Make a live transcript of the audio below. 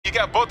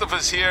got both of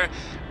us here.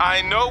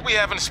 I know we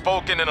haven't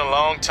spoken in a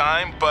long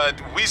time,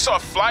 but we saw a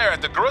flyer at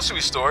the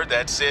grocery store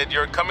that said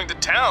you're coming to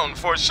town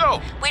for a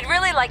show. We'd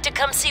really like to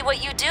come see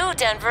what you do,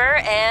 Denver,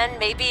 and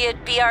maybe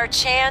it'd be our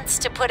chance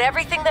to put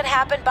everything that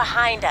happened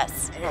behind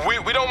us.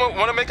 We don't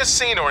want to make a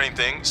scene or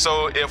anything,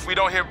 so if we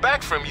don't hear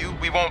back from you,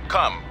 we won't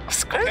come.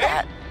 Screw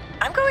that.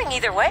 I'm going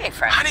either way,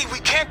 Frank. Honey, we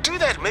can't do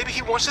that. Maybe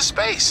he wants his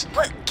space.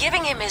 But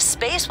giving him his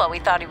space while we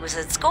thought he was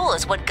at school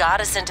is what got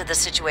us into the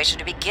situation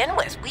to begin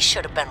with. We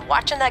should have been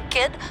watching that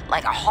kid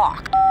like a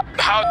hawk.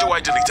 How do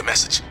I delete the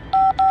message?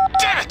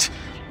 Damn it!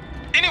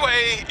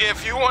 Anyway,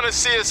 if you want to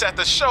see us at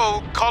the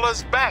show, call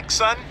us back,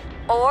 son.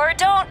 Or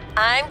don't.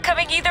 I'm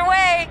coming either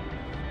way.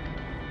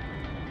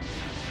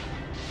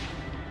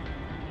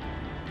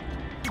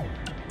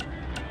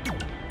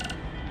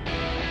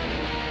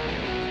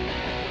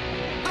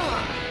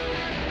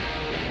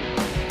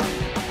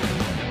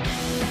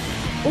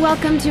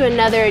 Welcome to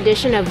another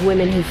edition of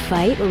Women Who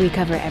Fight, where we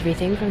cover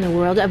everything from the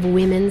world of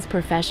women's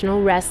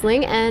professional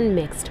wrestling and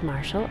mixed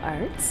martial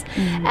arts.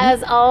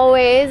 As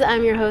always,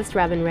 I'm your host,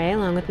 Robin Ray,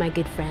 along with my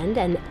good friend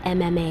and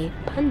MMA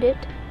pundit,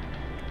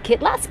 Kit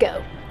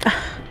Lasko.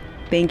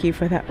 Thank you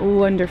for that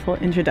wonderful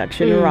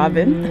introduction,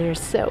 Robin. You're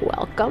so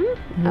welcome.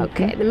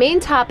 Okay, the main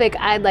topic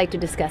I'd like to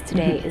discuss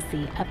today is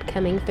the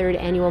upcoming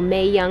 3rd annual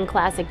Mae Young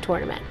Classic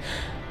tournament.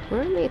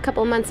 We're only a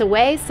couple months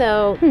away,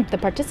 so the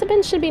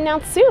participants should be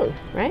announced soon,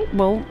 right?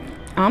 Well,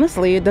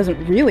 honestly, it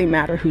doesn't really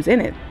matter who's in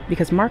it,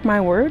 because mark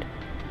my word,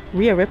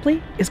 Rhea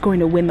Ripley is going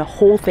to win the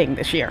whole thing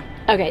this year.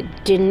 Okay,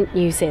 didn't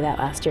you say that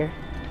last year?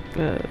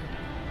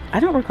 I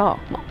don't recall.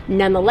 Well,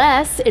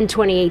 nonetheless, in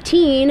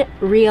 2018,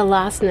 Rhea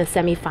lost in the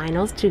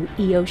semifinals to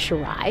Io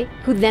Shirai,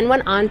 who then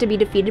went on to be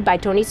defeated by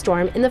Toni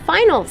Storm in the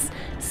finals.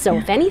 So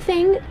if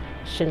anything,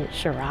 shouldn't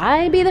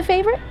Shirai be the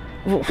favorite?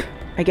 Well,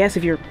 I guess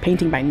if you're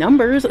painting by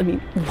numbers, I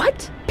mean...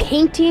 What?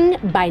 Painting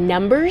by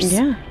numbers?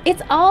 Yeah.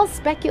 It's all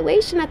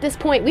speculation at this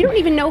point. We don't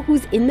even know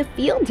who's in the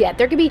field yet.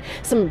 There could be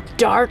some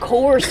dark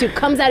horse who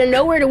comes out of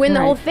nowhere to win the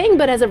whole thing,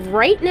 but as of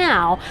right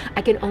now,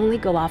 I can only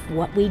go off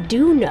what we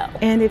do know.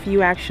 And if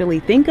you actually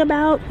think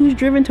about who's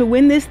driven to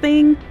win this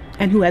thing,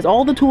 and who has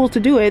all the tools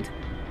to do it,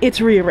 it's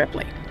Rhea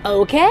Ripley.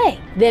 Okay,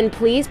 then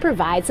please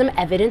provide some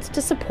evidence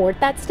to support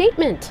that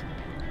statement.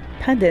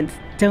 Pundits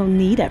don't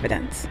need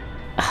evidence.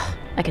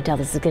 I can tell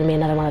this is going to be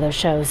another one of those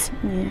shows.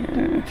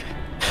 Yeah.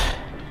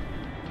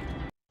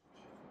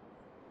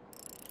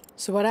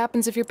 So what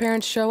happens if your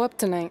parents show up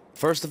tonight?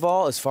 First of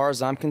all, as far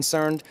as I'm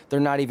concerned, they're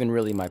not even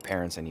really my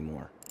parents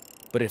anymore.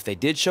 But if they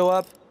did show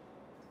up,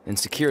 then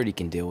security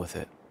can deal with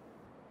it.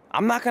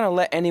 I'm not gonna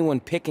let anyone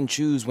pick and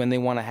choose when they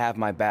want to have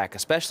my back,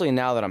 especially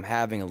now that I'm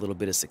having a little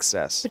bit of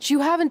success. But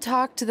you haven't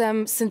talked to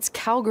them since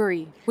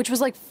Calgary, which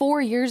was like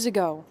 4 years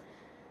ago.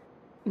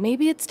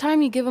 Maybe it's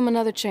time you give them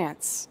another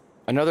chance.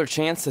 Another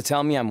chance to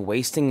tell me I'm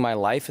wasting my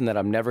life and that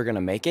I'm never gonna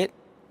make it?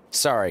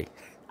 Sorry,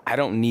 I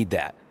don't need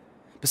that.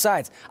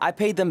 Besides, I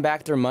paid them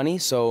back their money,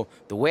 so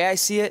the way I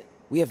see it,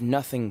 we have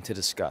nothing to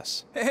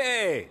discuss.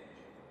 Hey,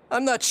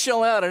 I'm not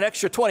shelling out an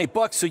extra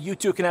 $20 so you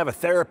two can have a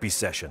therapy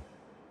session.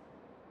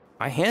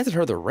 I handed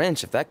her the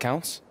wrench, if that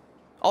counts.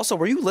 Also,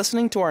 were you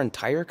listening to our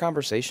entire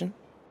conversation?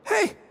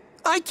 Hey,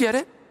 I get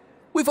it.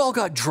 We've all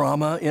got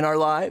drama in our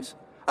lives.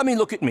 I mean,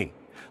 look at me.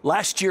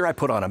 Last year, I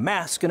put on a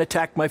mask and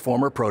attacked my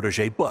former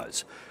protege,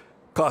 Buzz,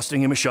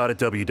 costing him a shot at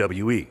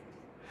WWE.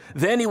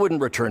 Then he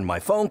wouldn't return my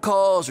phone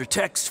calls or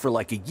texts for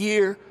like a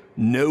year.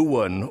 No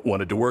one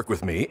wanted to work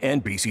with me,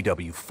 and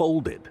BCW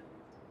folded.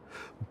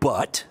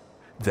 But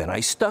then I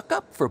stuck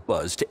up for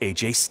Buzz to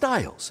AJ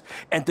Styles.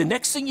 And the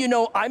next thing you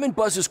know, I'm in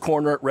Buzz's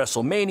corner at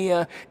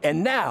WrestleMania,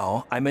 and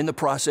now I'm in the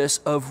process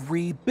of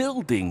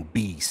rebuilding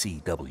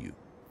BCW.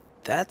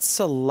 That's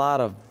a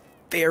lot of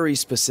very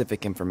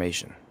specific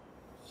information.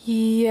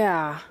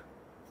 Yeah.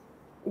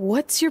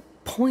 What's your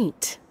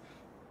point?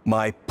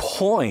 My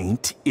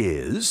point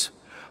is,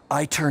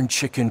 I turned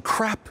chicken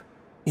crap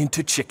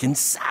into chicken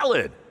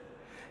salad.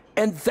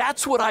 And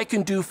that's what I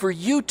can do for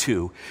you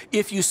two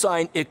if you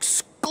sign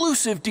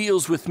exclusive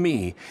deals with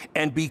me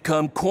and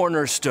become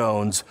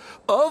cornerstones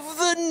of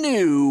the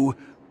new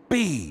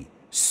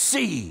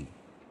BCW.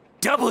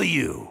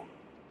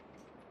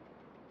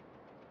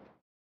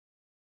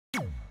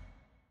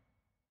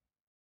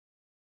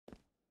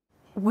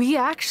 We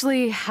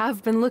actually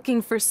have been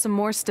looking for some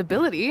more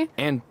stability.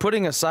 And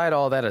putting aside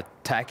all that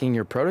attacking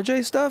your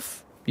protege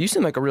stuff, you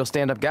seem like a real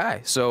stand-up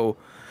guy, so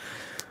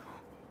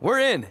we're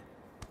in.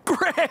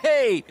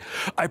 Great!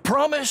 I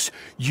promise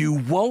you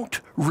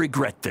won't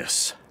regret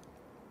this.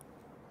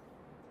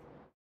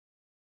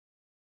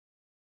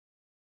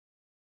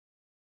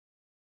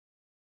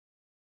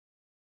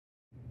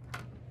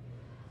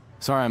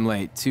 Sorry I'm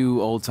late.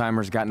 2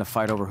 old-timers got in a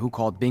fight over who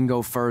called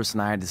bingo first,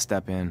 and I had to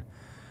step in.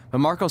 But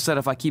Marco said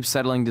if I keep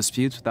settling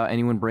disputes without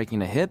anyone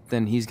breaking a hip,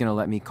 then he's gonna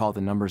let me call the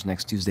numbers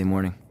next Tuesday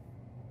morning.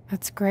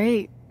 That's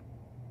great.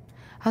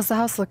 How's the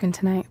house looking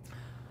tonight?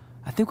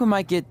 I think we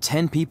might get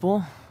 10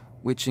 people,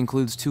 which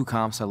includes 2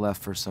 comps I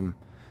left for some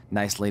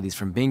nice ladies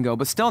from bingo,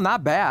 but still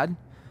not bad.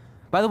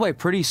 By the way,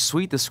 pretty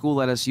sweet the school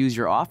let us use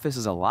your office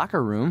as a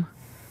locker room.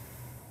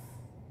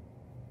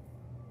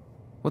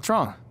 What's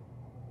wrong?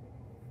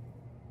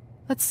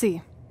 Let's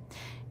see.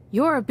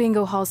 You're a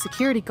bingo hall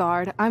security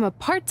guard, I'm a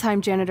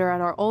part-time janitor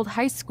at our old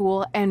high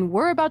school, and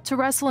we're about to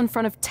wrestle in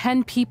front of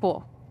 10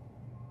 people.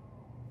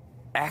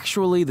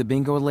 Actually, the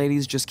bingo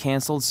ladies just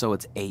canceled, so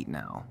it's 8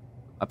 now.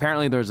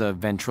 Apparently there's a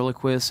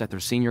ventriloquist at their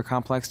senior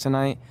complex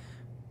tonight.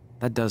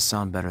 That does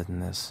sound better than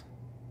this.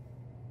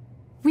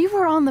 We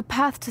were on the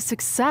path to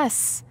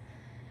success.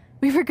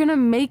 We were gonna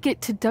make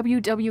it to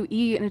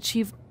WWE and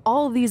achieve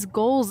all these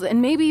goals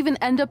and maybe even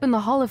end up in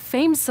the Hall of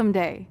Fame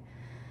someday.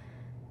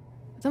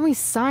 Then we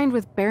signed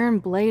with Baron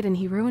Blade and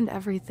he ruined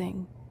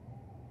everything.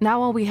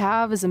 Now all we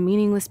have is a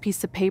meaningless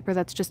piece of paper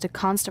that's just a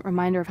constant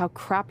reminder of how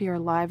crappy our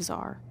lives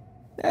are.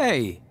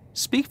 Hey,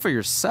 speak for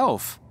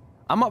yourself.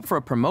 I'm up for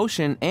a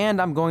promotion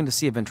and I'm going to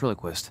see a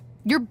ventriloquist.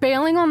 You're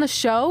bailing on the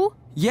show?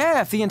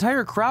 Yeah, if the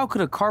entire crowd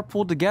could have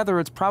carpooled together,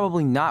 it's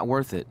probably not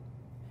worth it.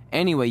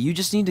 Anyway, you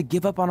just need to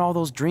give up on all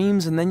those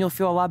dreams and then you'll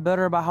feel a lot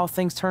better about how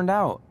things turned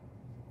out.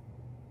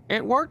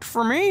 It worked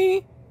for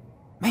me.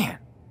 Man,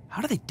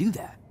 how do they do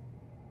that?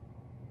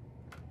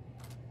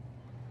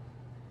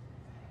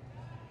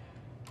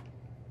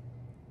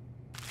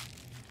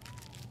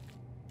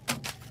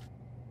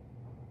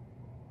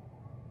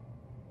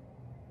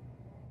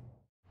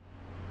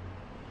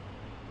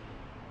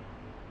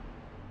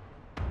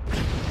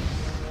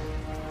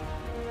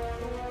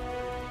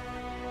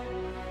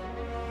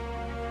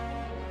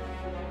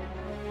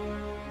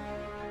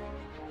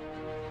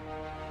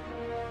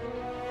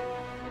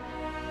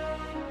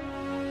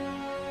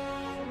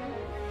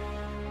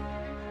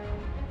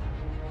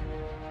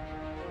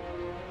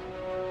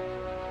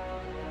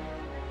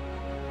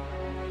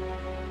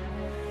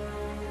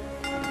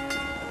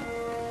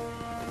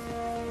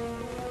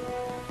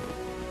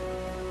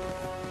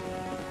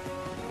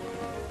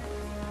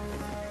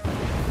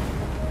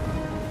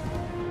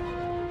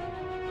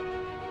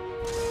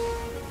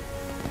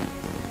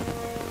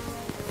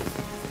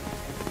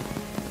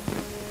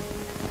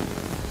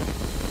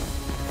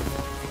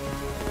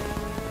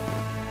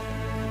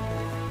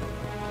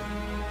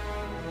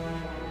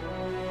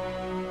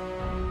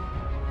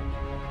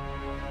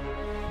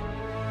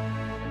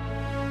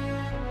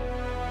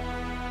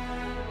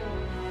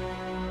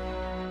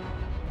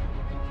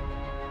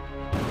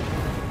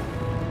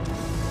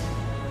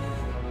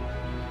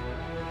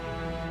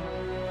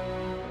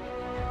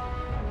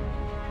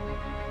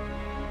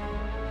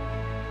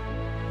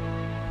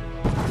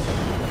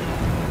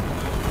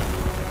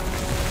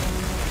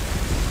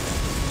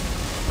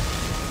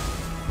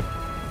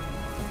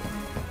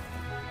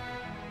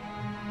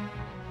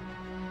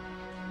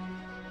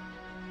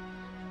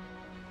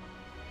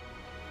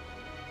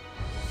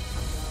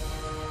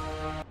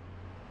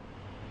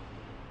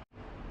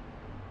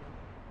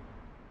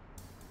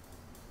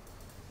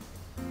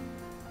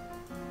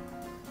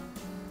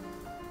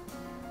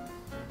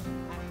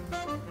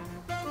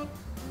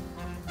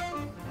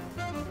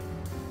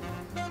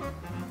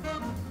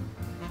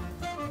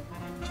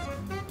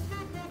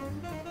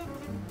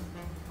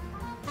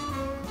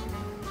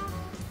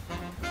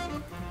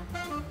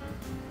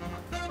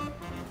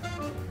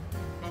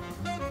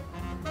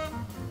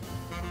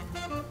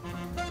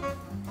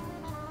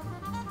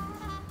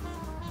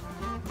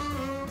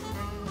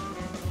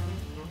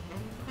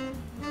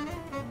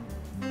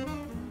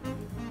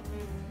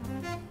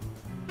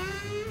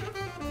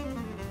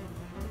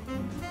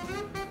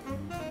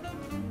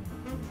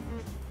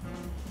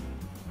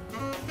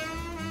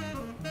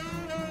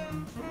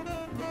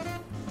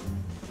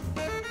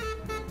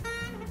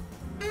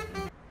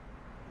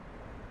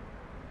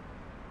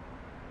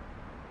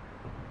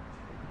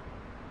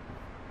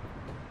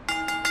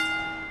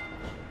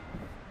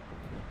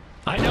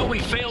 I know we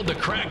failed to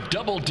crack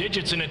double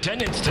digits in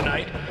attendance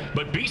tonight,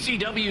 but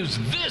BCW's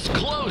this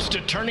close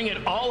to turning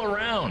it all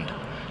around.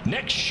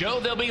 Next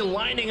show, they'll be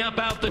lining up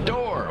out the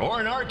door,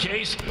 or in our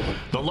case,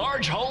 the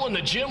large hole in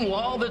the gym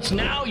wall that's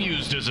now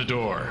used as a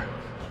door.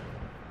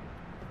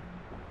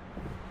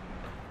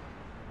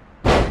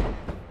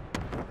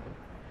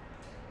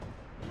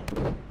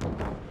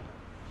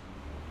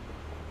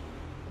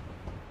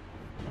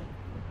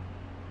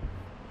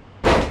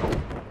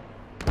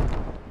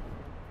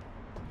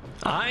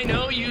 I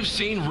know you've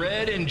seen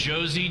Red and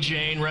Josie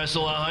Jane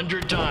wrestle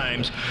 100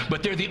 times,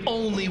 but they're the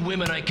only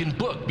women I can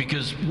book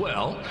because,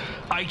 well,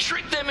 I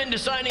tricked them into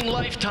signing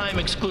lifetime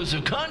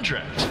exclusive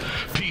contracts.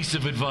 Piece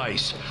of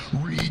advice,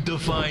 read the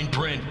fine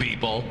print,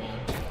 people.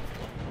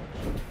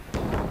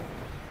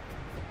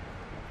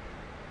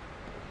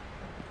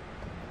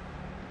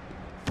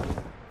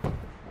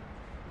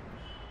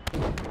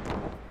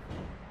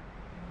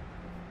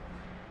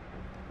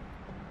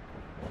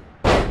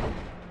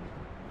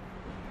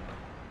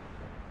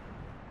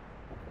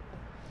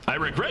 I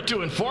regret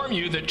to inform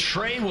you that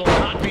Trey will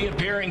not be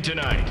appearing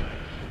tonight.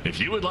 If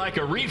you would like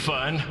a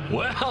refund,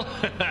 well,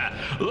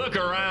 look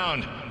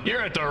around.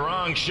 You're at the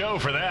wrong show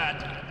for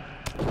that.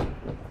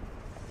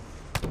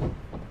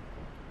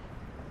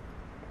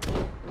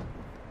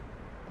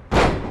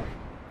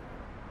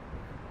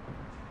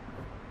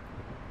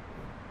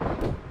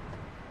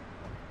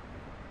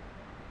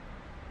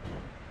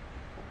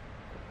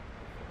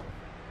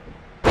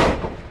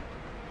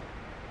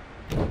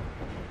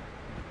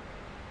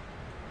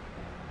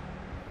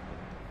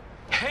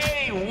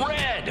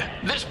 Red,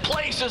 this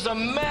place is a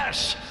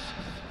mess.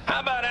 How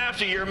about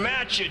after your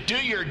match, you do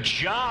your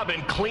job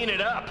and clean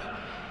it up?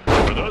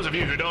 For those of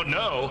you who don't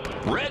know,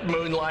 Red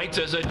moonlights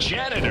as a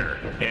janitor,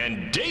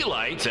 and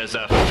Daylights as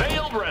a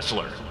failed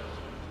wrestler.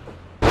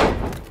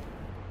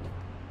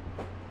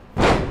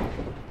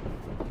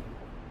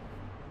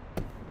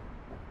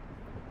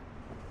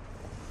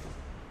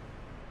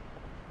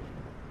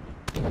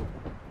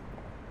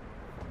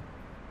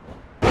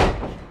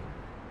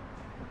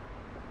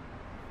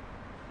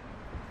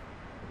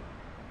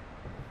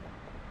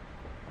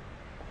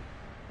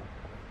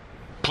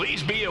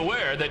 Please be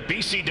aware that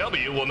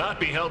BCW will not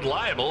be held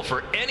liable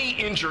for any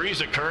injuries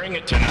occurring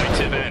at tonight's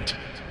event,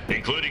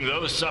 including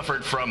those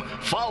suffered from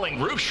falling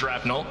roof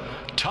shrapnel,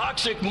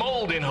 toxic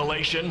mold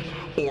inhalation,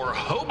 or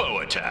hobo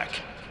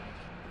attack.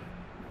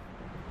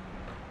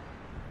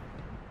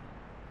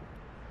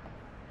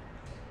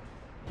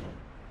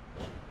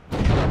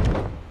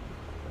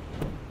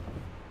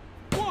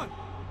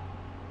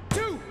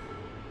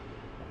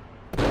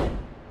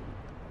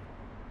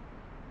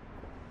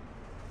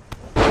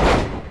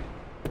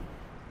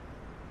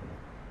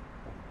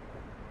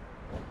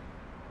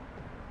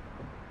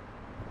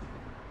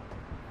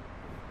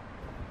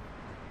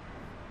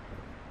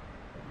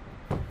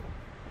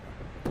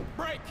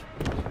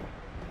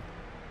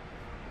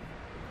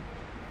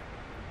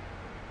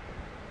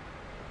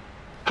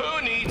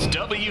 Who needs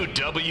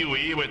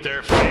WWE with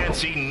their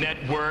fancy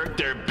network,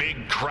 their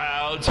big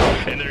crowds,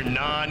 and their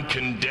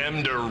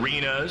non-condemned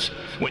arenas,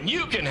 when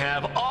you can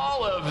have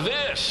all of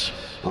this,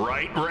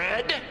 right,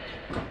 Red?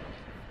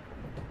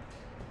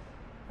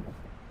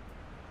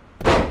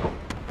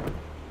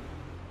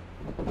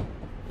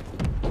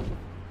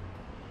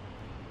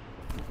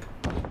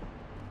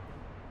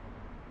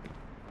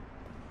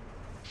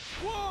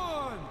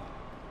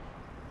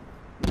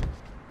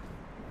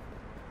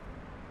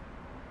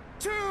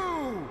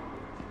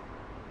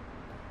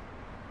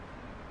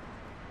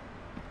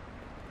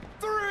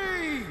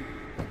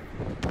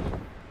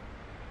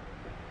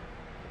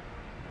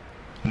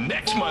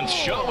 Next month's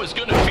show is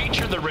going to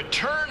feature the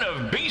return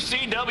of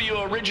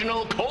BCW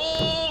original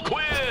Cole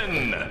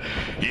Quinn.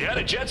 He had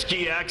a jet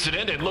ski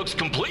accident and looks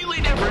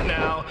completely different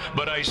now,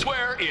 but I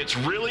swear it's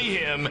really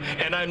him,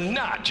 and I'm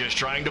not just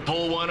trying to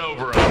pull one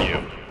over on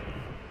you.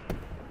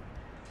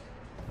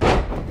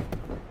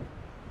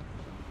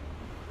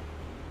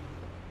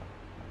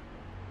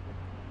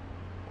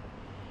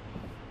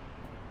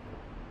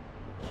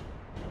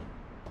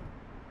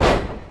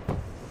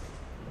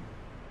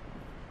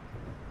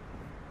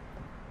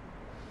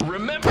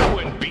 Remember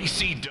when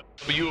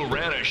BCW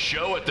ran a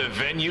show at the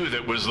venue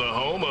that was the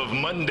home of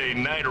Monday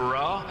Night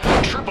Raw?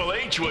 Triple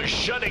H was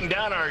shutting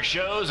down our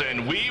shows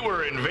and we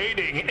were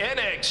invading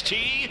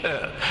NXT?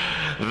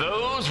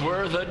 Those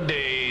were the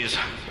days.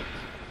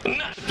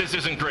 Not that this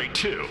isn't great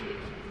too.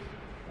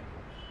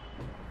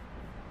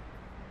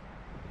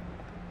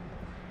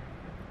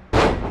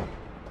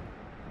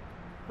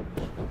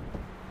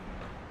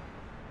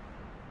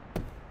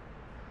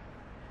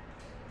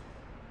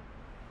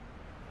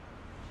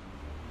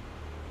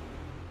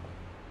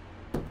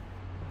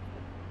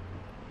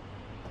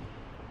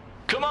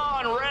 Come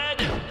on,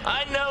 Red.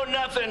 I know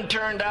nothing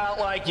turned out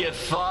like you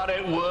thought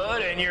it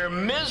would, and you're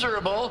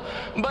miserable,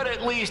 but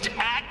at least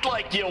act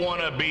like you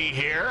want to be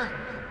here.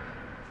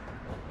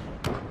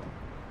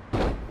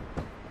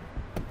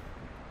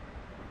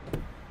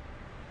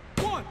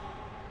 One,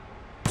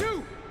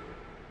 two,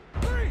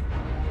 three.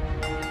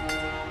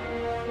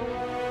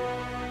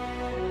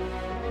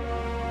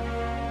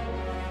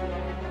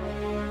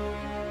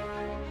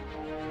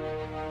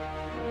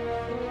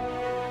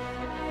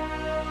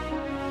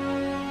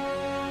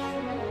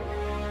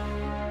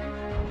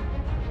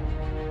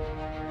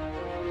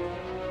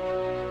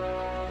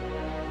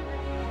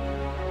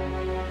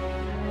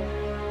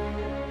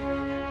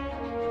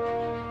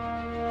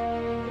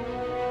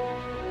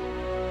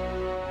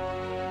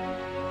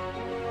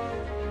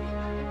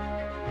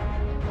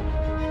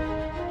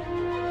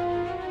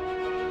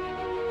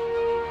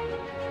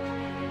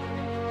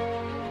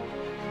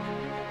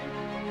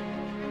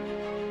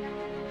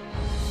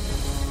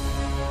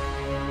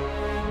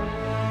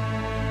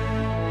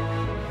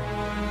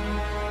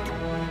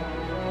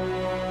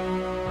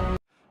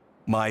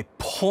 My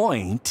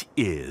point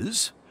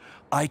is,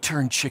 I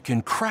turn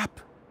chicken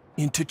crap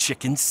into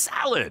chicken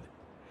salad.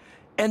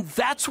 And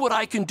that's what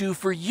I can do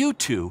for you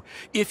two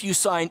if you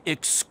sign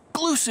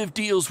exclusive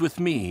deals with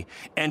me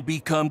and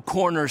become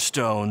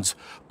cornerstones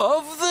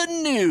of the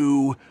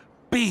new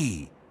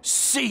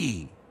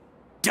BCW.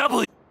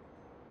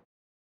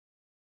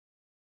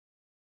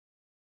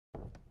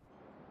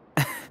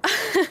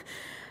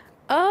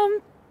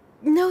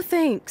 No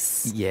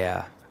thanks.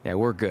 Yeah,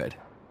 we're good.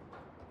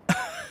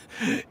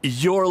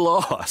 Your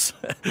loss.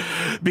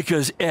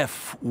 Because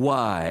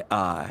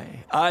FYI,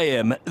 I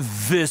am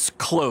this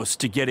close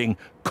to getting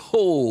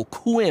Cole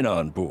Quinn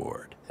on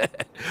board.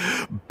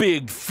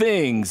 Big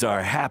things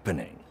are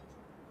happening.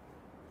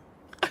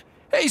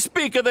 Hey,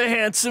 speak of the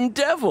handsome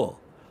devil.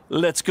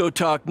 Let's go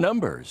talk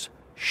numbers,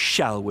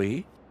 shall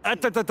we?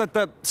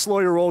 Slow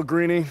your roll,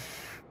 Greenie.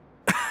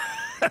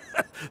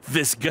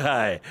 This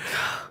guy.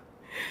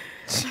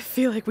 I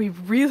feel like we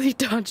really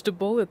dodged a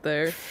bullet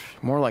there.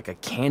 More like a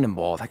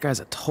cannonball. That guy's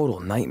a total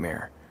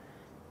nightmare.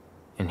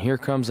 And here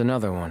comes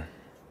another one.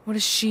 What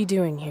is she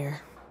doing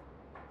here?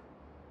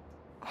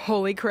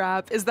 Holy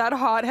crap, is that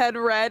hothead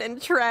Red and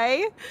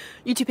Trey?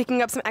 You two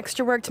picking up some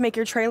extra work to make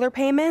your trailer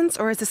payments,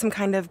 or is this some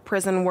kind of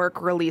prison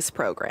work release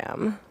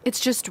program?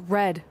 It's just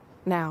Red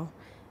now,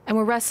 and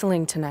we're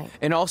wrestling tonight.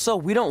 And also,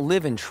 we don't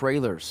live in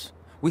trailers.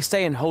 We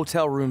stay in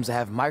hotel rooms that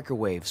have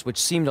microwaves, which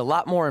seemed a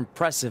lot more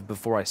impressive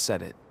before I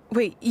said it.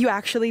 Wait, you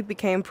actually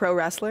became pro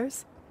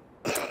wrestlers?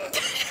 And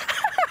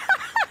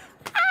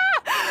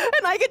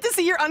I get to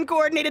see your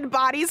uncoordinated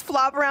bodies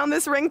flop around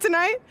this ring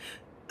tonight?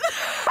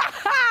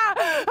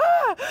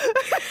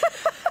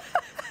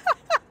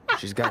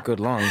 She's got good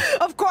lungs.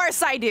 Of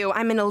course I do.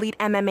 I'm an elite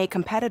MMA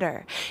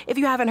competitor. If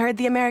you haven't heard,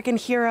 the American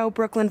hero,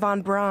 Brooklyn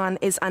Von Braun,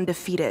 is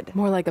undefeated.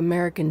 More like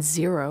American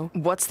Zero.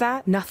 What's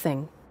that?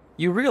 Nothing.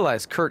 You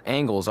realize Kurt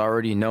Angle's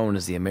already known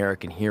as the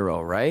American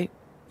hero, right?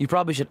 You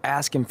probably should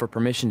ask him for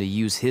permission to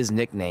use his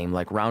nickname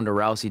like Ronda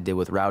Rousey did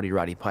with Rowdy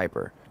Roddy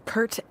Piper.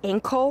 Kurt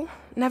Angle?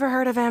 Never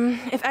heard of him.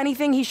 If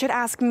anything, he should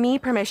ask me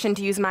permission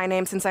to use my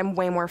name since I'm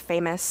way more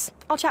famous.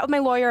 I'll chat with my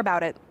lawyer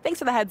about it. Thanks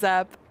for the heads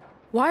up.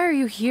 Why are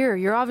you here?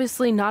 You're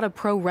obviously not a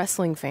pro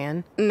wrestling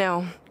fan.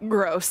 No,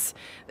 gross.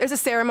 There's a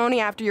ceremony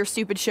after your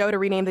stupid show to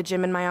rename the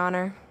gym in my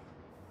honor.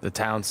 The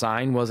town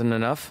sign wasn't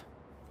enough?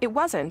 It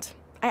wasn't.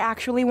 I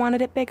actually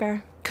wanted it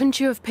bigger. Couldn't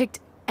you have picked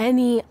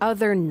any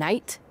other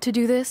night to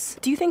do this?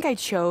 Do you think I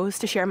chose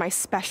to share my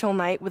special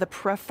night with a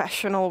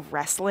professional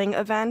wrestling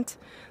event?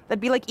 That'd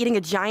be like eating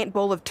a giant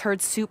bowl of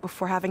turd soup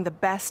before having the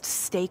best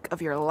steak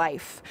of your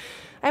life.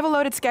 I have a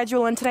loaded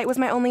schedule, and tonight was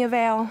my only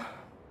avail.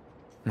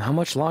 And how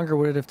much longer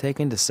would it have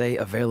taken to say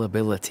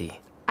availability?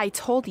 I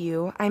told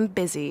you, I'm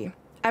busy.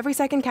 Every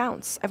second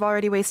counts. I've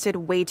already wasted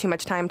way too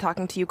much time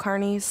talking to you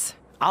carnies.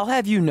 I'll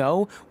have you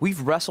know, we've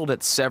wrestled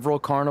at several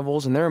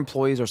carnivals, and their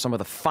employees are some of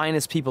the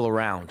finest people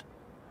around.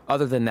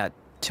 Other than that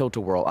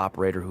tilt-a-whirl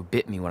operator who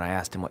bit me when I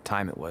asked him what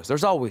time it was.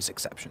 There's always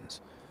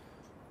exceptions.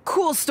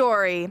 Cool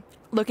story.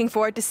 Looking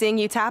forward to seeing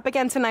you tap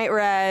again tonight,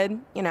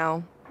 Red. You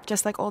know,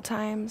 just like old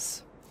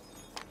times.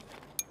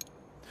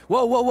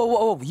 Whoa, whoa, whoa,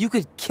 whoa, whoa. You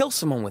could kill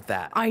someone with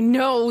that. I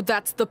know,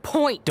 that's the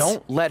point.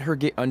 Don't let her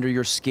get under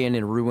your skin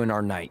and ruin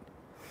our night.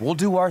 We'll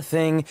do our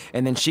thing,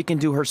 and then she can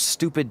do her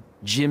stupid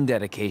gym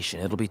dedication.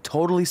 It'll be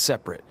totally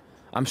separate.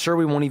 I'm sure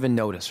we won't even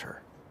notice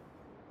her.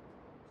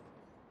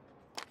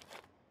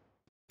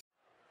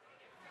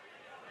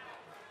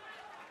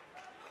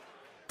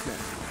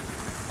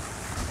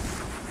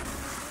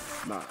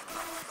 Nine.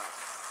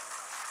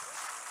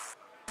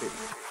 8.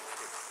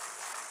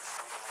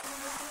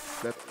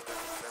 7.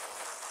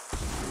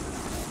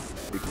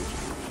 Ignition.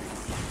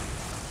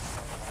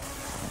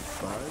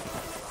 5.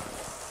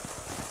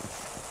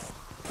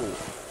 4.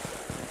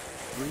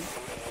 3.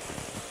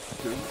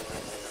 2.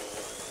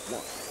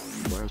 1.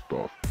 Blast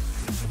off.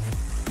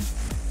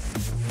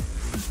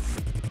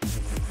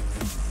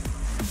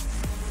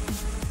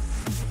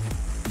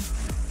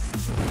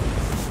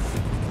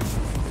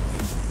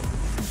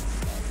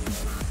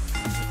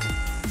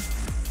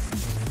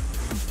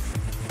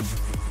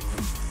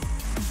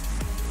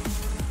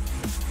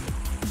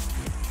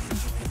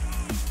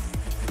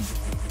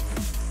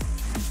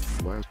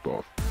 Blast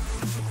off.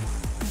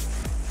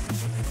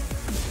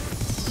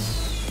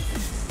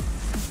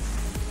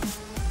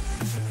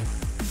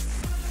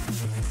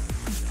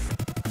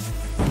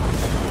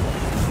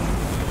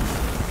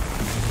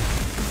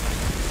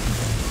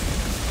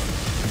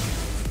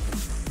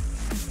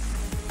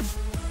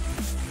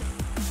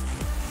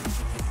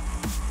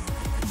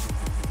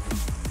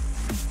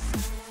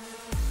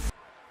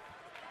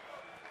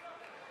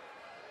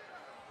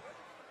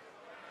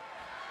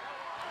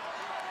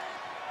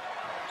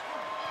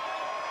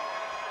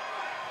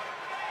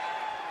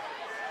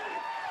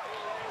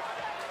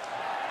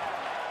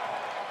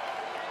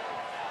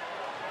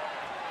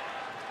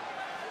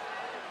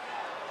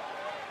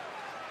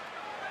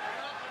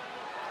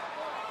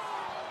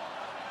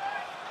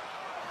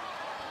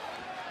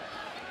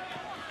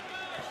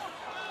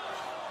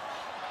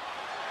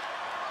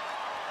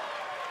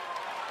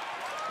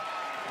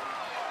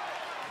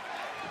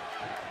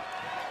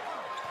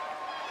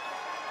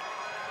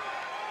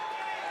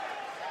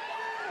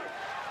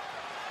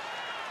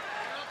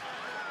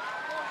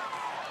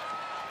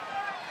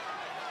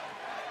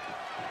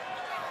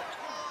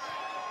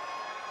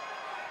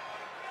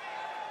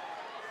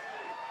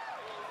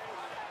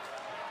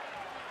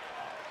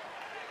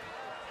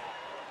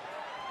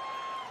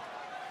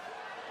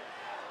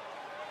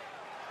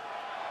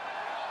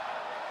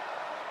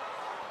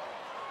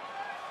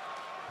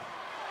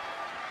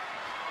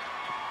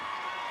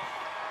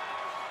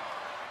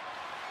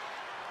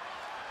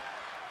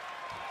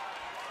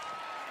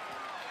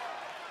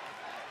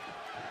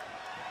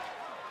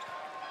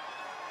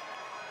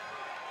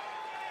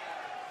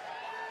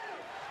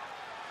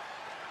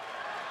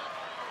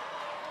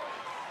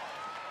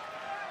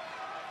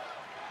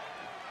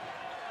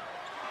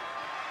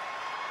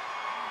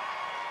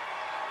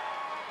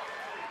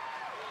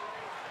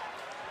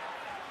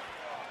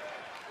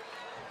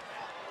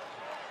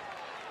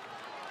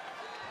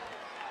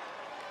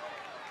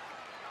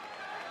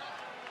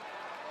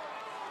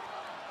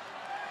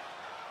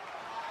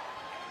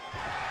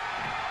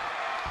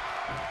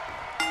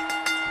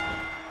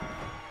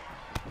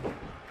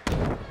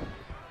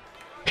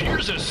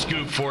 Here's a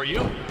scoop for you.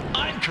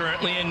 I'm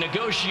currently in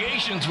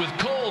negotiations with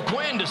Cole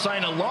Quinn to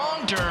sign a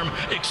long-term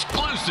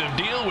exclusive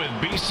deal with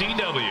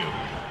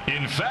BCW.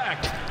 In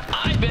fact,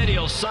 I bet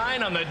he'll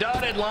sign on the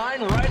dotted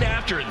line right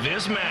after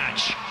this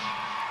match.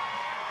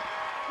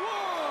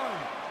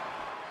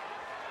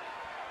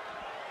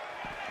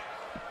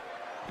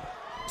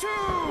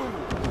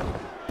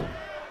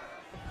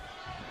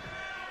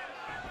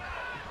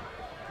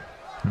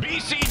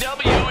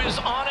 BCW is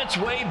on its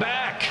way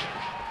back.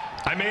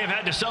 I may have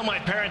had to sell my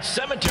parents'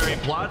 cemetery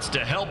plots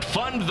to help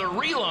fund the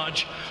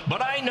relaunch,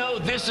 but I know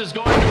this is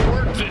going to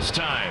work this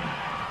time.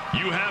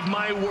 You have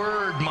my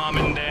word, Mom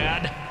and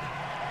Dad.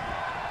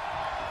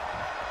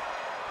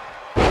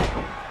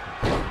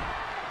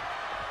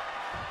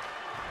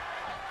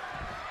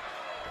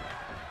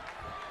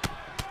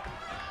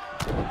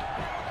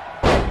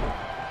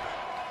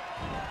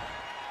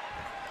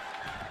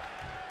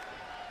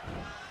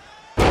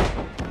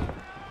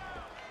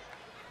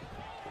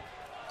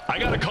 I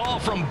got a call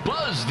from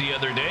Buzz the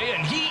other day,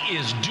 and he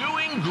is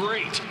doing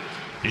great.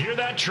 You hear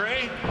that,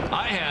 Trey?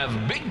 I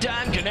have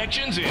big-time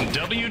connections in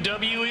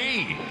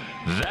WWE.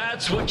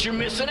 That's what you're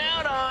missing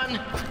out on.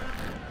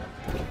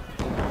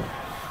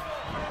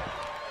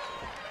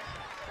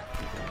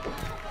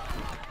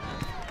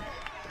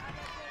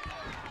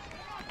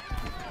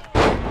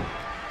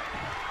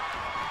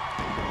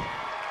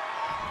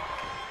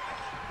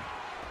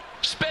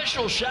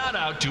 Special shout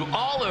out to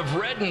all of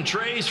Red and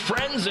Trey's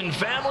friends and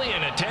family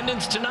in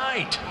attendance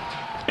tonight.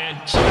 And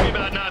sorry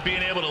about not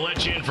being able to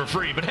let you in for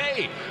free, but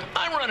hey,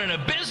 I'm running a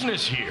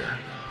business here.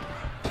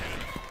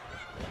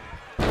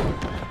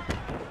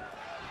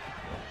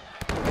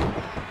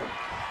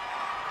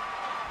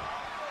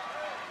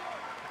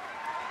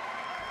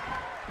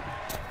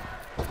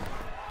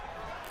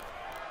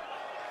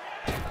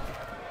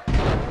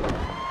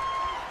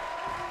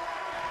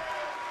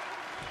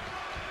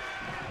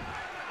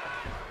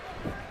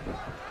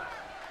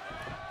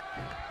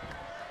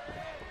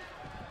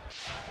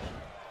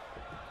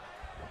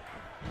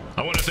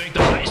 I want to thank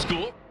the high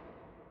school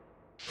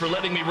for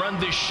letting me run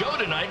this show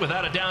tonight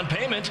without a down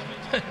payment.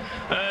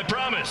 I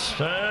promise,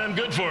 I'm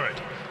good for it.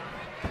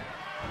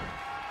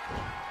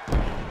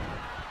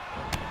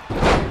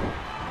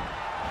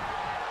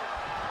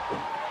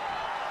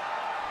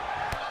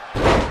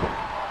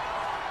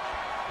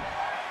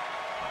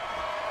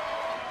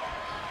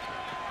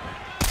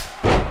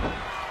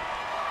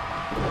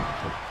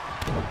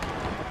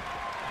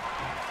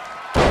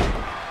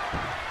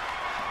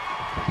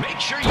 Make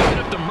sure you hit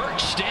up the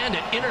merch stand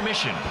at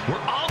intermission, where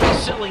I'll be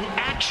selling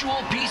actual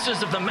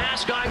pieces of the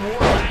mask I wore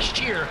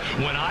last year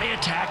when I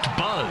attacked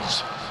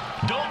Buzz.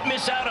 Don't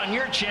miss out on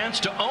your chance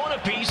to own a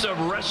piece of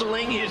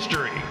wrestling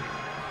history.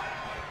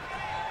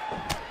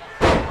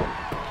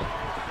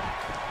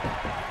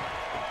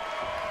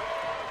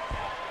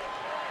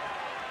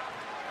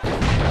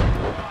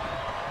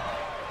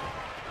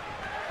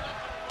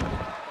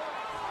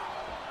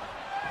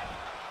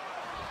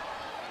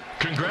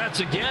 Congrats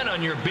again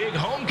on your big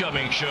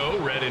homecoming show,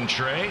 Red and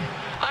Trey.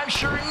 I'm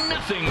sure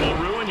nothing will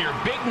ruin your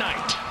big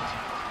night.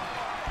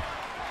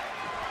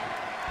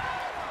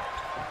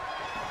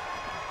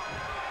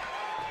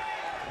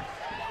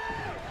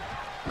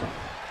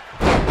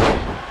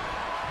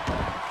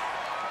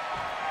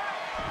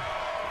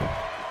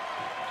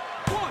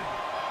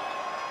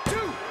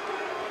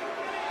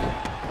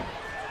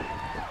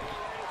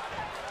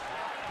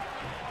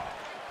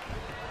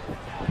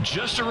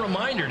 Just a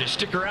reminder to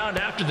stick around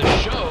after the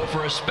show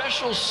for a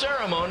special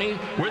ceremony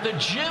where the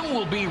gym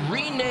will be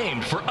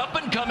renamed for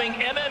up-and-coming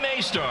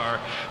MMA star,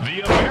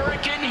 the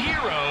American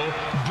hero,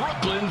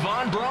 Brooklyn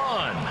Von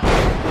Braun.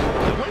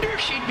 I wonder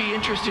if she'd be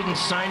interested in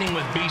signing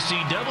with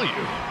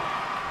BCW.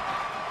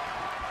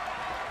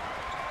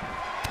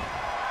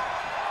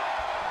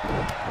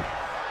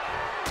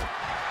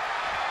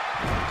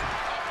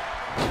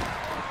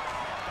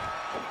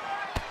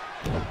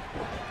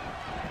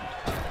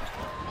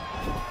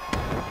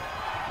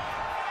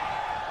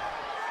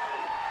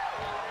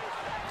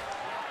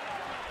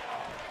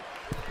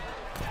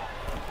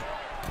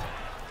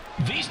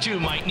 These two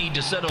might need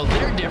to settle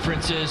their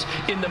differences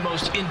in the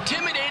most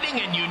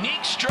intimidating and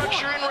unique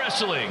structure in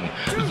wrestling,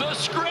 the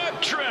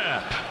Scrap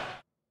Trap.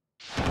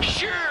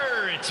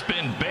 Sure, it's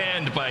been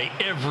banned by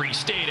every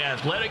state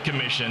athletic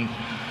commission,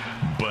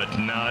 but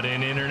not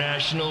in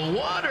international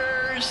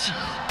waters.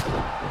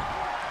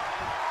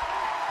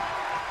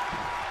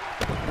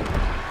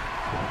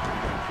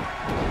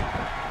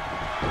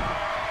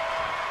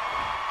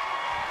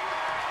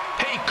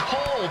 Hey,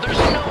 Cole, there's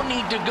no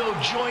need to go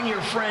join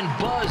your friend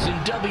Buzz in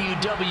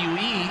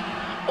WWE.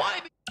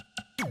 Why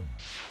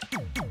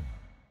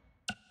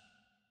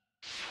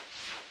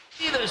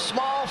be the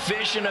small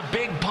fish in a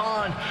big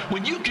pond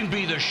when you can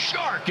be the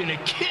shark in a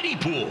kiddie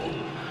pool?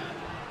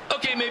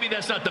 Okay, maybe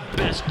that's not the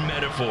best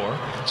metaphor,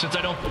 since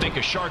I don't think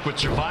a shark would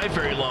survive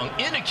very long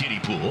in a kiddie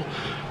pool,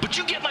 but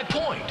you get my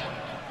point.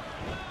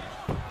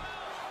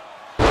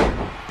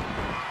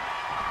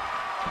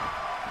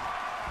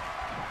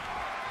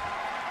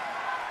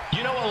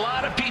 You know, a lot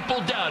lot of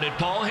people doubted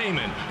Paul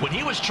Heyman when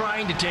he was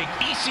trying to take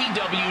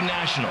ECW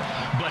National,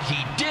 but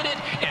he did it,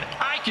 and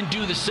I can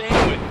do the same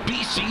with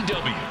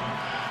BCW.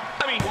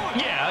 I mean,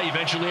 yeah,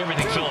 eventually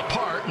everything fell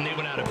apart and they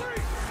went out of...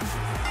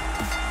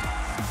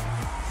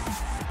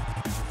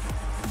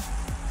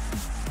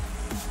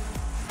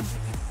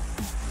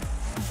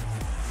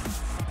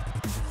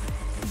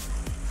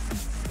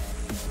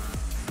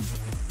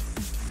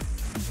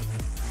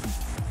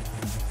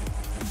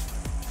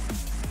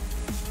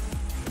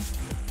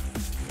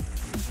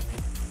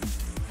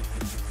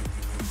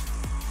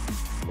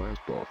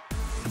 Blast off.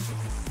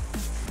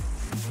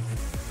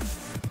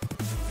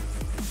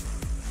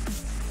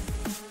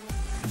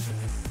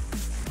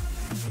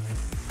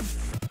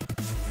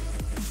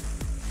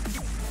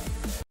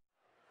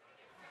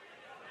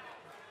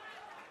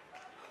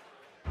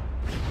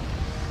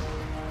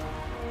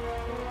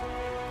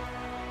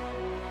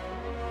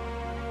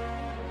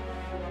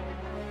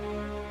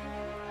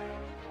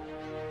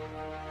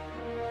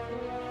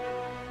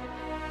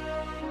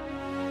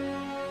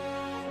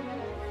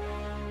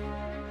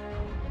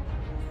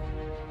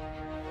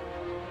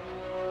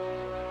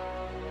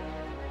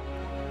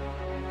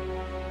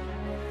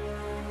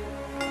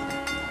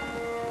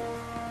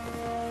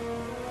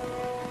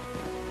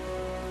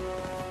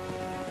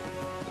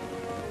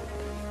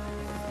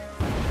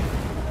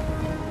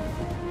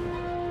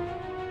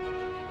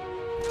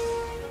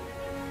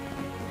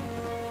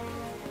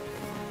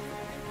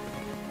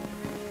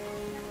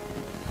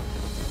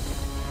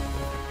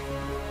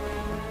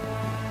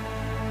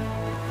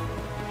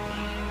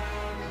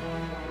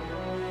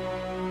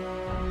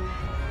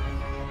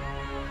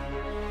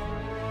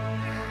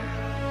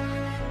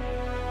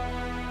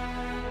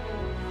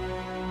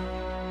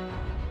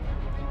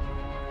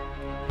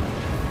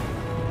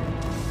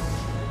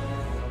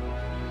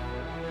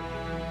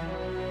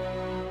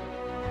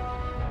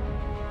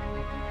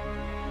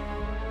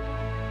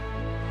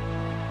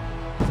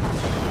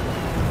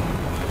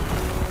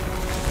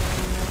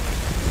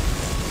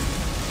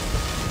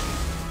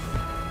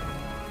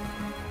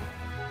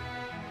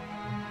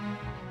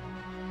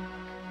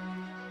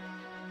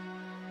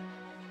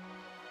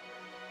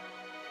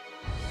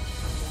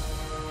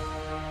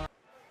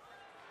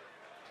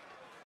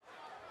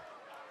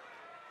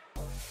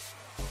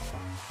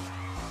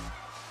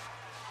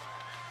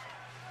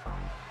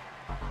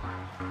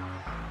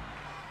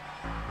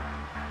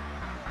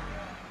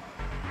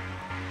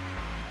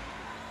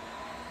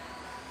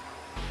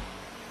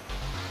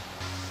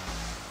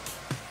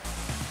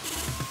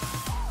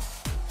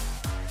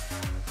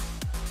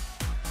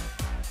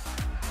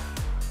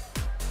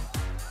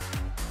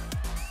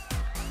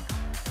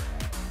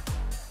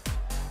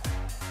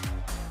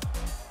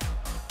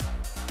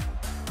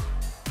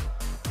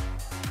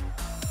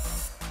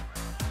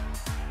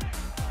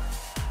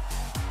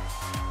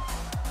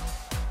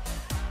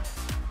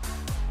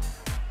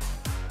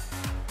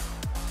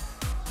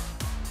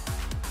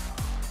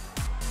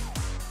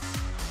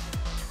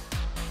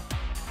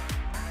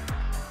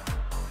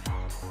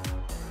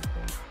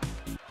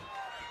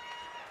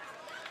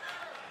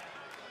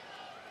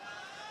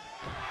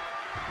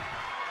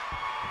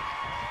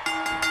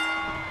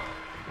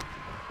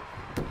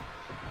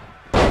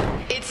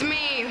 It's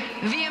me,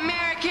 the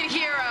American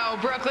hero,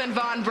 Brooklyn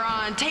Von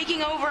Braun,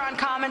 taking over on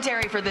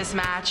commentary for this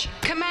match.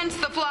 Commence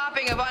the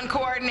flopping of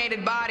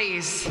uncoordinated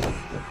bodies.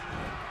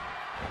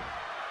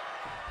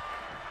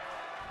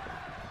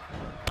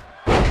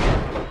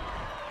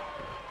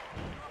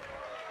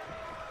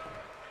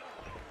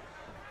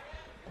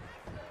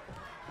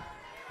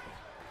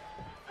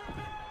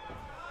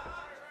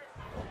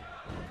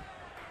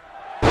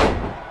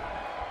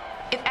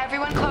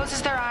 Everyone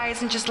closes their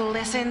eyes and just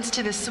listens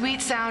to the sweet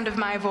sound of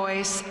my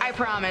voice. I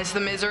promise the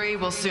misery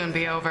will soon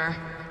be over.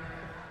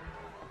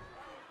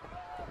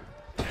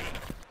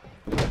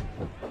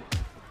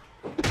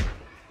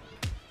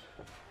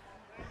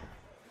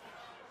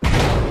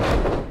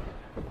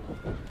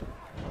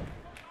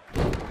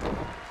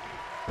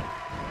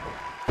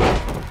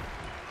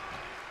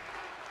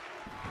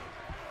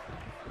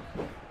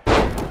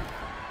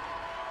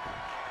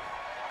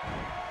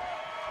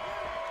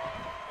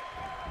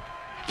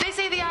 They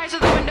say the eyes are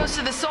the windows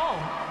to the soul.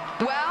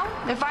 Well,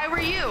 if I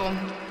were you,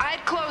 I'd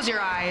close your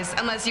eyes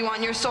unless you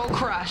want your soul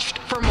crushed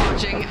from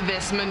watching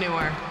this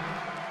manure.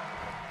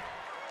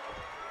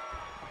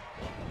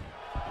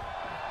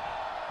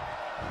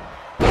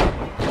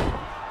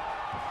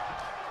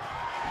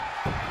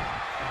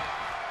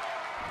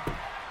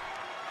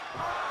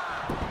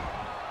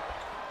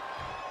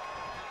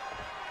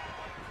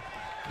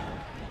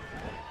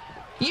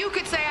 You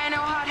could say I know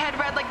Hothead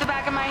Red like the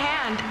back of my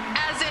hand,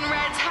 as in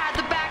Red's had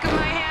the back of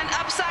my hand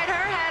upside her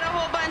head a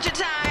whole bunch of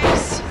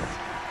times.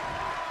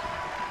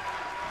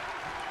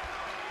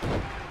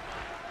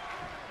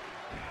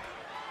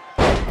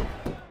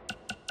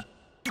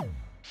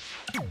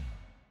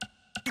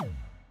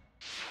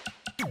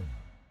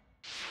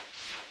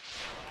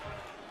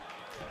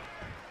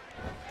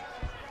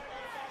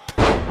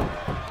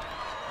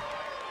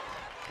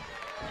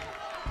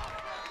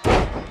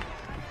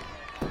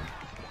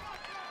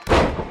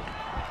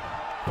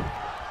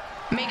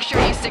 make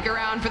sure you stick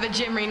around for the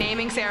gym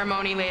renaming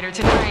ceremony later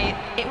tonight.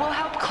 It will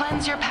help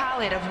cleanse your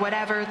palate of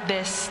whatever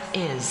this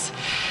is.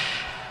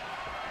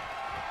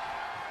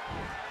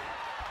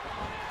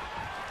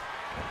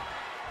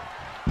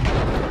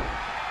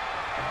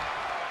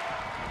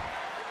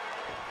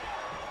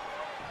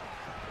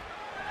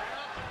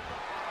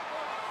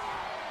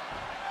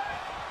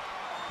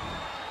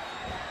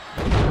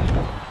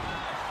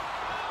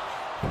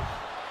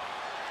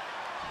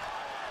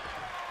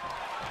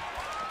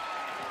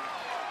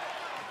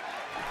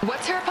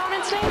 What's her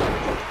opponent's name?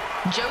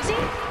 Josie?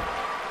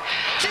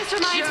 This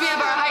reminds me of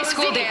our high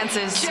school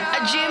dances.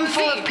 A gym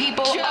full of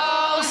people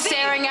all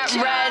staring at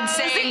red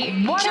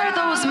saying, what are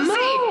those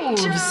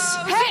moves?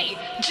 Hey,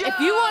 if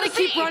you want to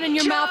keep running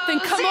your mouth, then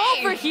come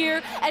over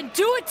here and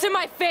do it to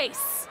my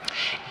face.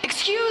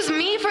 Excuse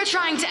me for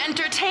trying to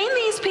entertain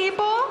these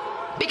people?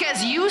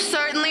 Because you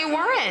certainly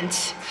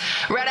weren't.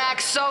 Red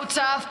acts so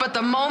tough, but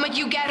the moment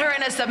you get her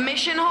in a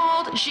submission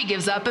hold, she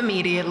gives up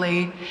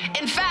immediately.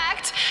 In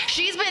fact,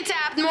 she's been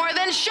tapped more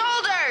than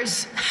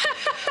shoulders.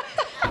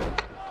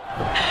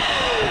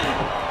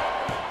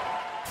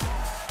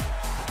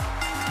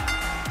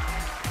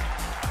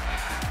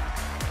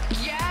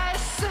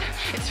 Yes,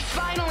 it's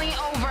finally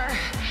over.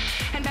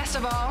 And best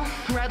of all,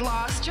 Red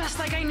lost just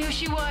like I knew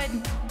she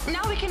would.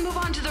 Now we can move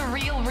on to the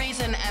real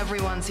reason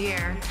everyone's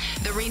here.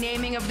 The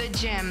renaming of the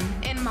gym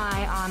in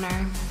my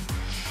honor.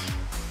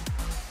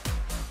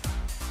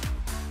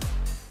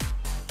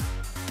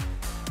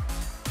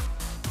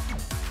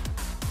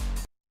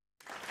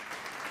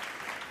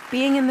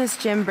 Being in this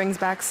gym brings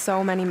back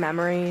so many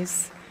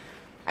memories.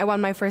 I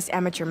won my first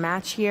amateur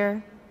match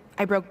here.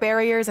 I broke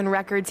barriers and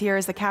records here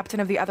as the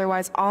captain of the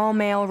otherwise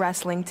all-male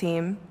wrestling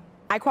team.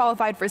 I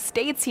qualified for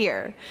states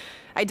here.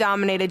 I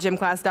dominated gym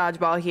class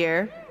dodgeball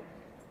here.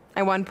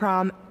 I won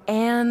prom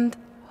and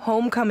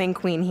homecoming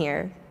queen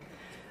here.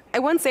 I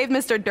once saved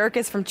Mr.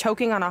 Durkis from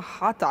choking on a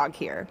hot dog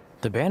here.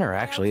 The banner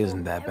actually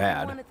isn't that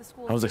bad.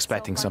 I was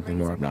expecting something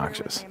more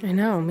obnoxious. I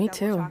know, me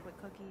too.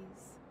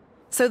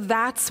 So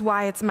that's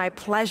why it's my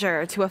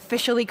pleasure to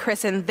officially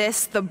christen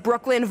this the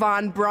Brooklyn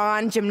Von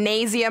Braun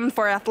Gymnasium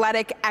for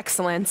Athletic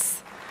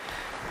Excellence.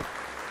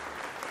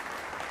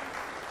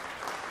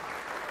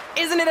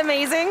 Isn't it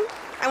amazing?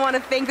 I want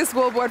to thank the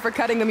school board for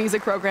cutting the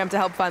music program to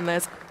help fund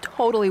this.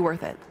 Totally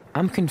worth it.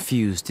 I'm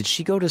confused. Did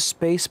she go to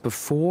space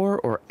before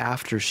or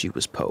after she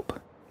was Pope?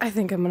 I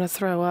think I'm gonna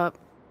throw up.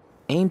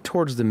 Aim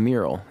towards the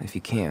mural, if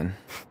you can.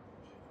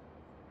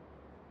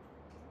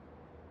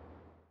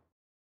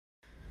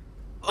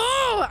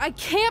 Oh, I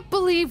can't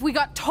believe we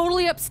got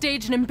totally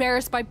upstaged and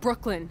embarrassed by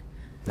Brooklyn.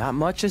 Not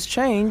much has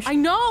changed. I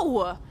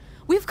know!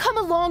 We've come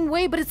a long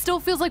way, but it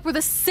still feels like we're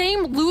the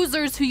same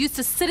losers who used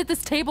to sit at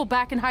this table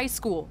back in high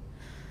school.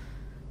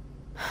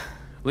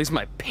 At least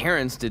my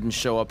parents didn't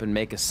show up and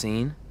make a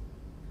scene.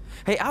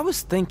 Hey, I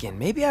was thinking,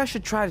 maybe I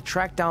should try to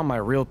track down my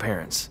real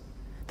parents.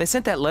 They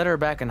sent that letter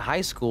back in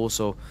high school,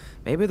 so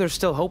maybe there's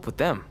still hope with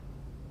them.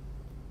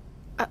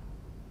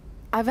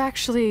 I've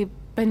actually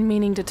been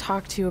meaning to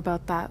talk to you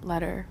about that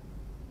letter.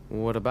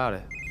 What about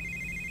it?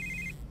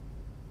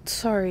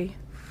 Sorry.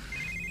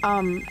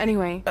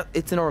 Anyway.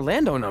 It's an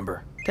Orlando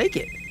number. Take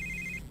it.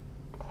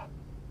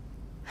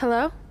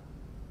 Hello?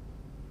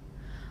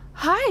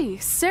 Hi,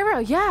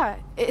 Sarah, yeah.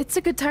 It's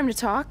a good time to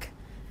talk.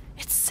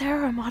 It's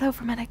Sarah Amato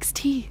from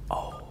NXT.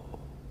 Oh.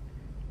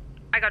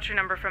 I got your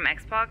number from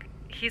X-Pac.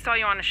 He saw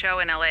you on a show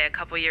in LA a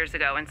couple years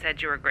ago and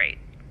said you were great.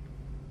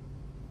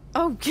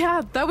 Oh,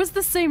 yeah, that was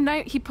the same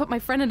night he put my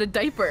friend in a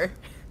diaper.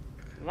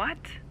 What?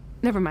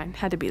 Never mind,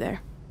 had to be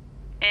there.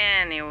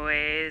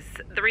 Anyways,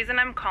 the reason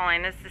I'm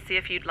calling is to see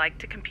if you'd like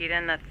to compete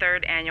in the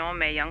 3rd annual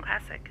Mae Young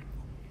Classic.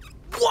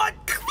 What?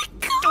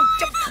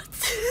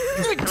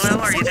 Hello,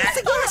 are you there?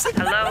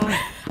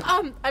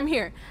 Hello? I'm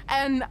here,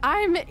 and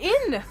I'm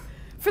in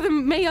for the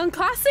Mae Young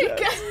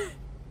Classic.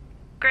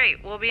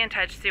 Great, we'll be in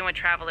touch soon with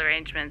travel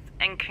arrangements,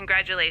 and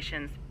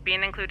congratulations.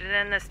 Being included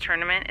in this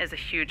tournament is a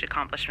huge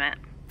accomplishment.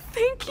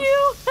 Thank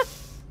you.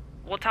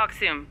 We'll talk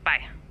soon.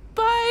 Bye.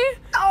 Bye.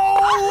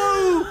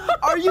 Oh!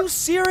 Are you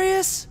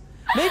serious?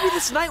 Maybe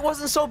this night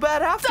wasn't so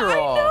bad after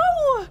all. I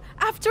know!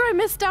 After I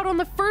missed out on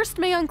the first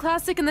Mae Young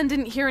Classic and then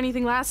didn't hear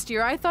anything last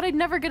year, I thought I'd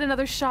never get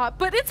another shot,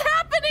 but it's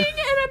happening,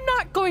 and I'm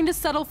not going to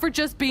settle for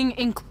just being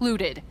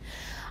included.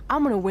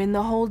 I'm gonna win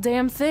the whole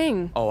damn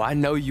thing. Oh, I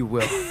know you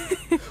will.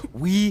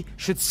 We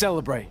should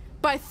celebrate.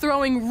 By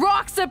throwing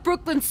rocks at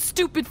Brooklyn's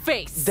stupid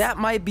face. That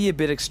might be a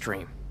bit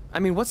extreme. I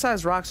mean, what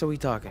size rocks are we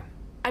talking?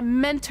 I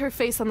meant her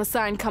face on the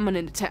sign coming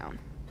into town.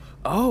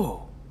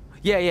 Oh.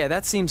 Yeah,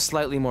 that seems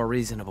slightly more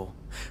reasonable.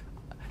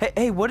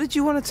 Hey, what did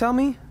you want to tell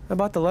me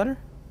about the letter?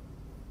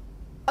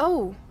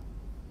 Oh.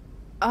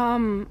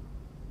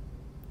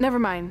 Never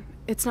mind.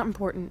 It's not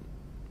important.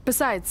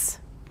 Besides,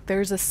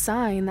 there's a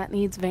sign that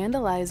needs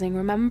vandalizing,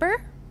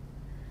 remember?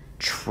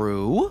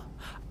 True.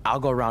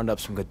 I'll go round up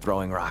some good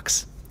throwing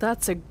rocks.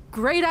 That's a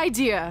great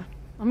idea.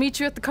 I'll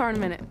meet you at the car in a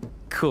minute.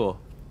 Cool.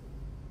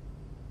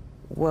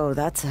 Whoa,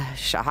 that's a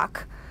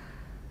shock.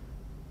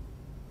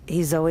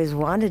 He's always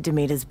wanted to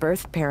meet his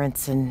birth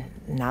parents, and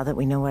now that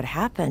we know what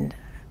happened,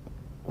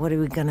 what are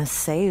we gonna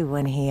say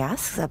when he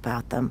asks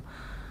about them?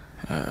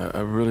 I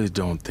really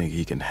don't think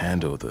he can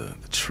handle the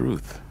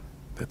truth,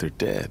 that they're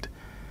dead.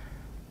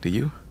 Do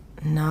you?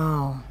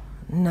 No,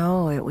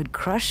 it would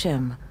crush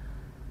him.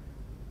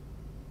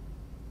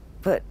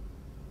 But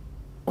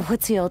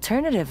what's the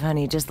alternative,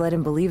 honey? Just let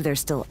him believe they're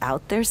still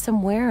out there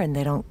somewhere and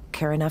they don't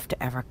care enough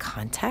to ever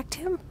contact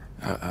him?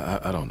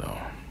 I don't know.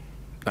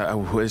 I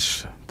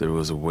wish there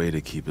was a way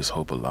to keep his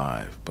hope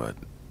alive, but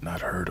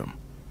not hurt him.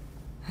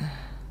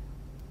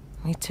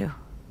 Me too.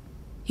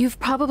 You've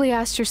probably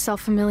asked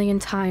yourself a million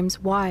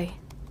times, why?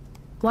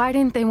 Why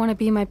didn't they want to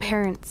be my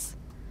parents?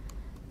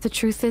 The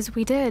truth is,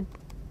 we did.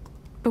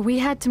 But we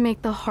had to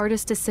make the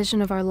hardest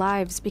decision of our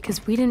lives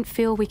because we didn't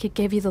feel we could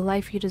give you the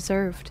life you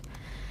deserved.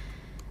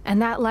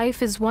 And that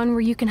life is one where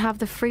you can have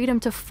the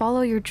freedom to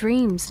follow your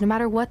dreams, no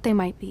matter what they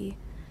might be.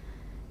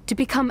 To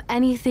become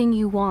anything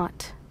you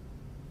want.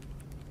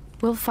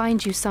 We'll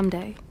find you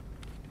someday.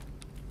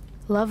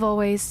 Love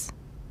always,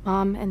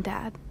 Mom and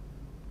Dad.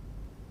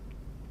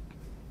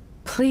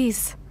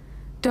 Please,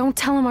 don't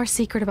tell him our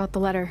secret about the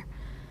letter.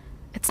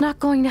 It's not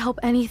going to help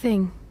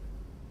anything.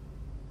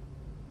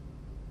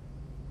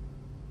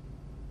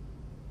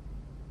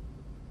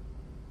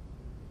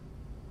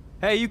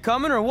 Hey, you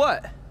coming or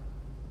what?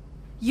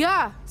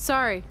 Yeah,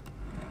 sorry.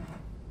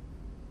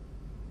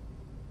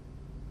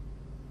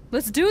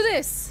 Let's do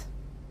this!